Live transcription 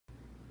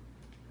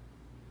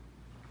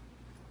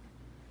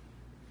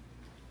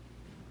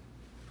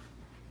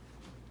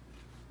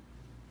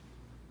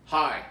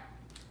Hi,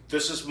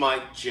 this is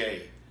Mike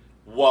J.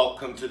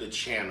 Welcome to the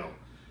channel.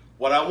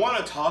 What I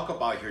want to talk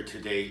about here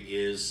today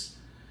is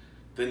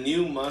the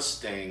new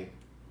Mustang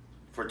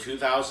for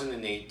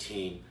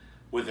 2018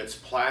 with its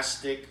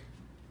plastic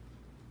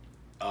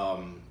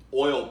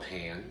oil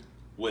pan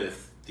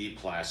with the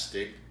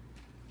plastic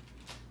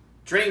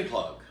drain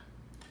plug.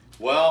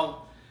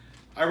 Well,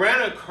 I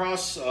ran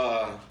across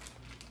a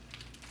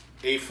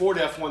Ford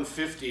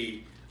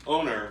F-150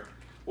 owner.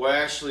 Well,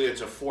 actually it's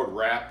a Ford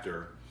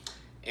Raptor,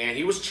 and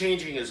he was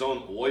changing his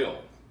own oil.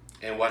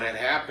 And what had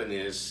happened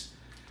is,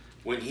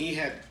 when he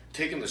had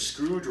taken the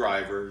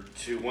screwdriver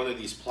to one of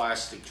these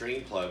plastic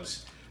drain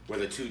plugs where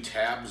the two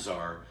tabs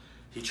are,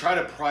 he tried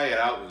to pry it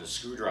out with a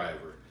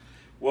screwdriver.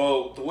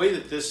 Well, the way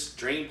that this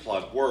drain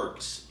plug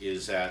works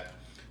is that,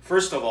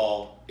 first of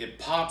all, it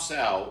pops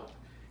out,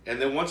 and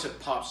then once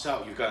it pops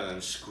out, you've got to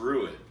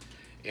unscrew it.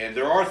 And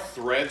there are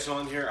threads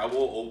on here. I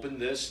will open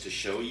this to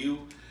show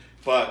you,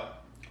 but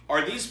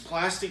are these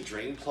plastic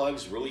drain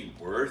plugs really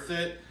worth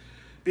it?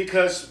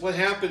 Because what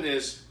happened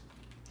is,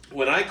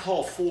 when I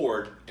called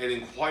Ford and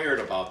inquired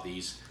about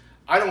these,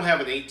 I don't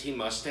have an 18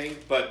 Mustang,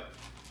 but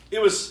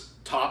it was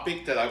a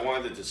topic that I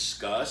wanted to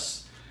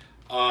discuss.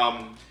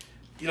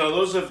 You know,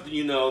 those of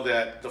you know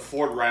that the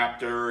Ford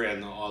Raptor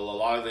and a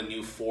lot of the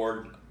new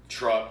Ford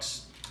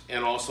trucks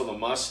and also the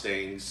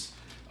Mustangs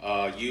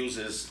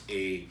uses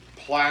a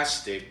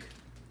plastic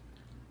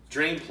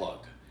drain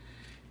plug.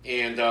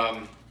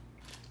 And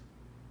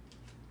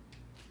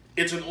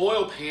it's an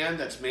oil pan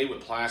that's made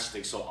with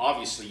plastic, so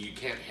obviously you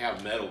can't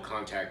have metal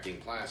contacting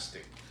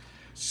plastic.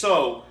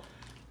 So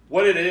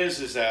what it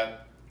is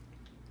that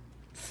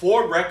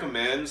Ford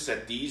recommends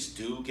that these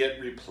do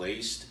get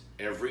replaced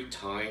every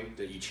time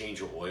that you change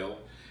your oil.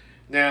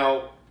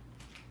 Now,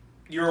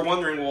 you're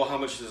wondering, well, how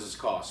much does this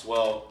cost?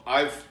 Well,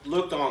 I've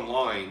looked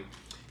online,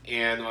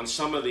 and on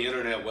some of the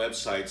internet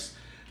websites,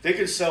 they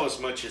can sell as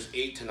much as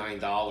 $8 to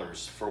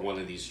 $9 for one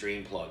of these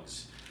drain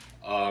plugs.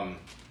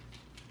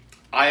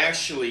 I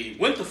actually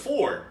went to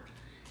Ford,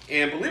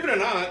 and believe it or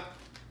not,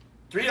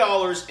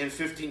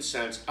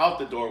 $3.15 out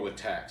the door with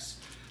tax.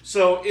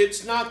 So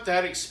it's not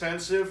that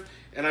expensive,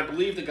 and I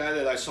believe the guy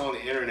that I saw on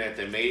the internet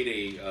that made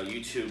a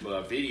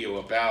YouTube video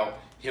about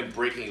him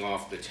breaking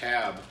off the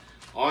tab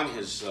on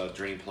his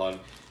drain plug,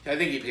 I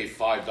think he paid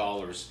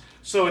 $5.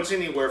 So it's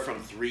anywhere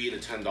from $3 to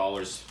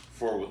 $10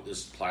 for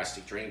this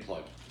plastic drain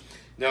plug.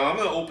 Now I'm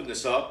going to open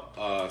this up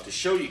to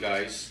show you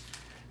guys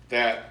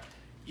that,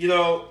 you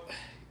know,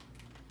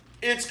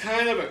 it's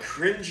kind of a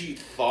cringy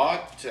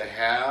thought to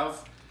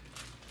have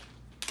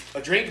a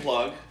drain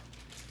plug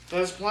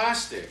that's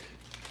plastic.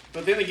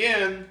 But then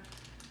again,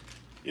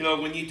 you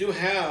know, when you do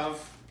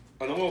have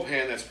an oil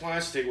pan that's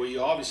plastic, well, you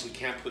obviously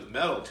can't put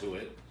metal to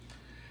it.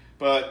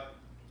 But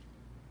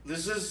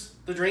this is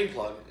the drain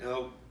plug, and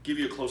I'll give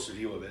you a closer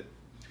view of it.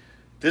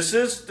 This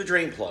is the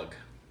drain plug,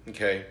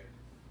 okay?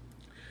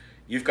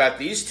 You've got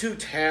these two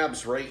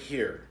tabs right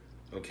here,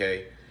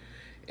 okay?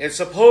 And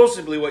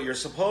supposedly what you're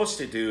supposed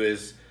to do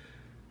is,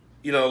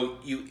 you know,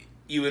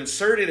 you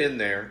insert it in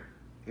there,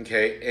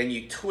 okay, and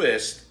you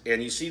twist,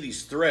 and you see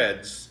these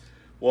threads.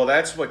 Well,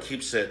 that's what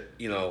keeps it,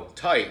 you know,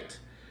 tight.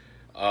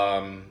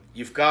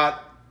 You've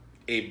got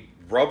a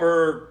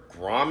rubber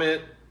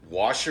grommet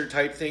washer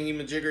type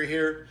thingy-majigger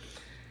here.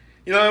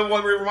 You know,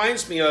 what it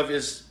reminds me of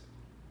is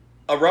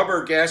a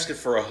rubber gasket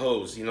for a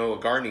hose, you know, a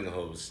gardening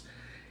hose.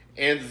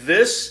 And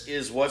this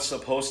is what's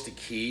supposed to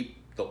keep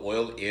the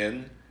oil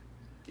in,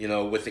 you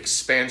know, with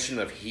expansion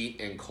of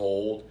heat and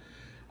cold.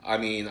 I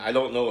mean, I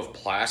don't know if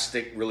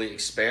plastic really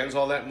expands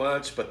all that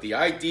much, but the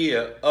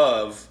idea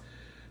of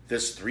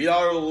this $3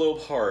 little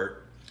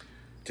part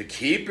to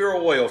keep your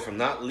oil from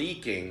not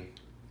leaking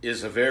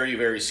is a very,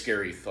 very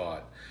scary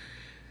thought.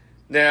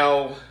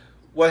 Now,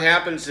 what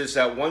happens is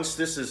that once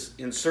this is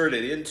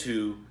inserted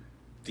into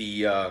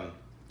the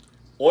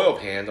oil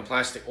pan, the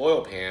plastic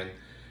oil pan,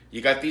 you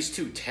got these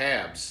two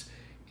tabs,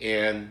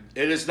 and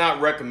it is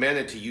not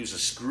recommended to use a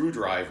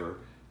screwdriver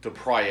to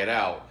pry it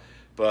out.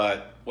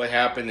 But what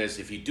happened is,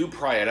 if you do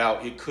pry it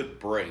out, it could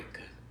break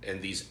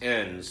in these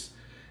ends,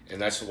 and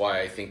that's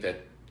why I think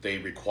that they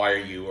require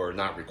you, or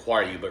not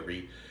require you, but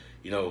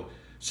you know,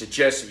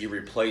 suggest that you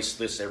replace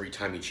this every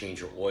time you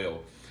change your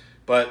oil.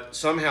 But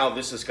somehow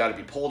this has got to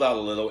be pulled out a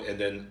little and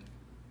then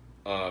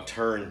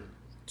turn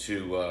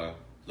to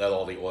let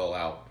all the oil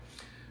out.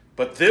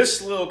 But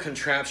this little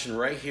contraption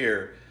right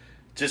here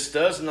just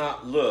does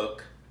not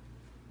look,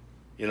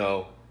 you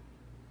know,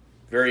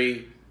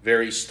 very,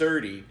 very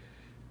sturdy,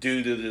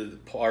 due to the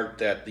part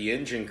that the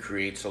engine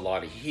creates a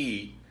lot of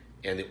heat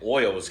and the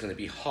oil is going to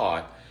be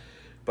hot.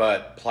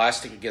 But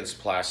plastic against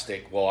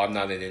plastic, well, I'm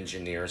not an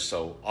engineer,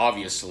 so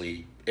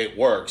obviously it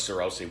works,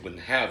 or else they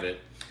wouldn't have it.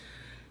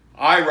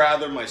 I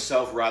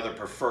myself rather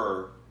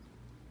prefer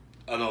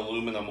an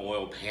aluminum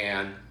oil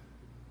pan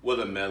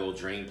with a metal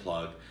drain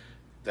plug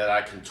that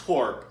I can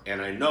torque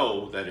and I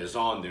know that is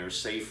on there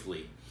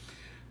safely.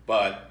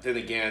 But then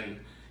again,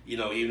 you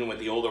know, even with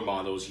the older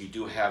models, you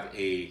do have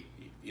a,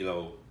 you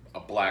know, a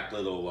black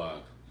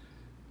little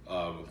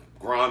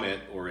grommet,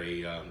 or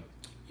a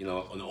you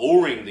know, an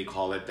O-ring they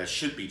call it, that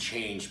should be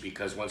changed,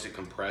 because once it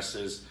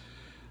compresses,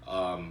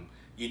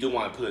 you do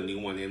want to put a new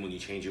one in when you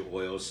change your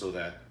oil, so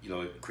that, you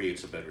know, it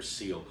creates a better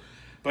seal.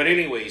 But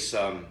anyways,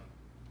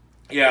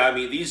 yeah, I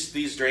mean,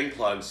 these drain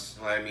plugs,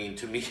 I mean,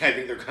 to me, I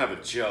think they're kind of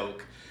a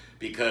joke,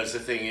 because the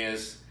thing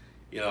is,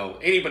 you know,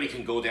 anybody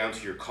can go down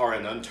to your car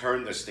and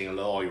unturn this thing and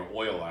let all your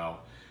oil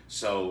out.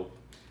 So,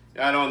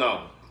 I don't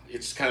know.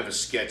 It's kind of a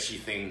sketchy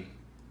thing,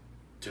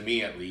 to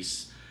me at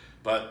least.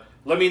 But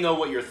let me know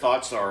what your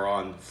thoughts are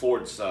on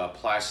Ford's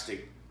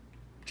plastic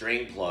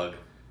drain plug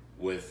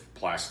with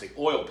plastic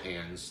oil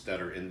pans that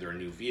are in their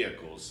new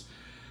vehicles.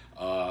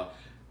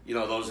 You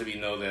know, those of you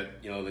know that,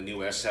 you know, the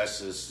new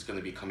SS is going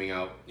to be coming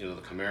out, you know,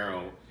 the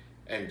Camaro.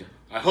 And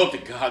I hope to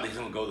God they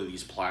don't go to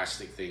these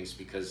plastic things,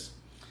 because,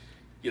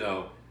 you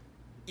know,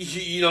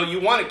 you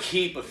want to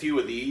keep a few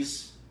of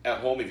these at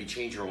home if you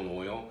change your own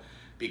oil,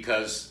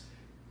 because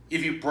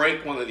if you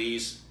break one of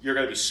these, you're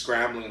going to be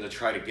scrambling to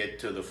try to get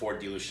to the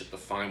Ford dealership to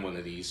find one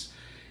of these.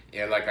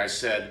 And like I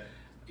said,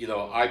 you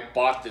know, I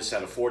bought this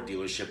at a Ford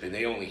dealership and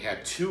they only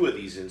had 2 of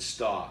these in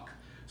stock.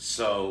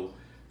 So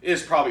it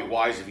is probably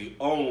wise, if you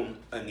own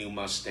a new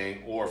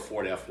Mustang or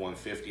Ford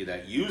F-150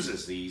 that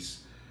uses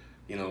these,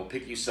 you know,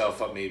 pick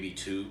yourself up maybe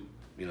 2,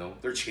 you know,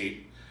 they're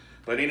cheap.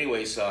 But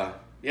anyways,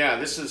 yeah,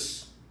 this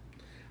is,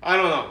 I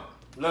don't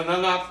know,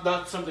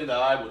 not something that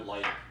I would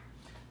like.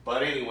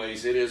 But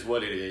anyways, it is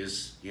what it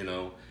is, you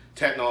know.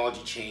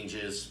 Technology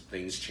changes,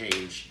 things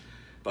change.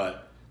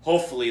 But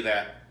hopefully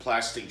that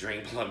plastic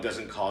drain plug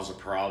doesn't cause a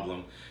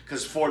problem,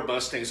 because Ford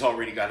Mustang's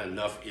already got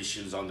enough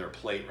issues on their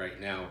plate right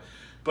now.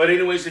 But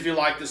anyways, if you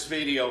like this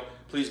video,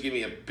 please give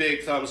me a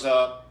big thumbs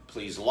up.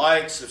 Please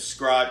like,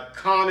 subscribe,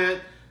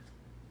 comment,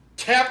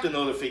 tap the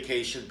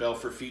notification bell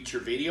for future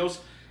videos,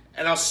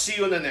 and I'll see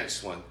you in the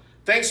next one.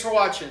 Thanks for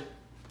watching.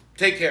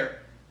 Take care.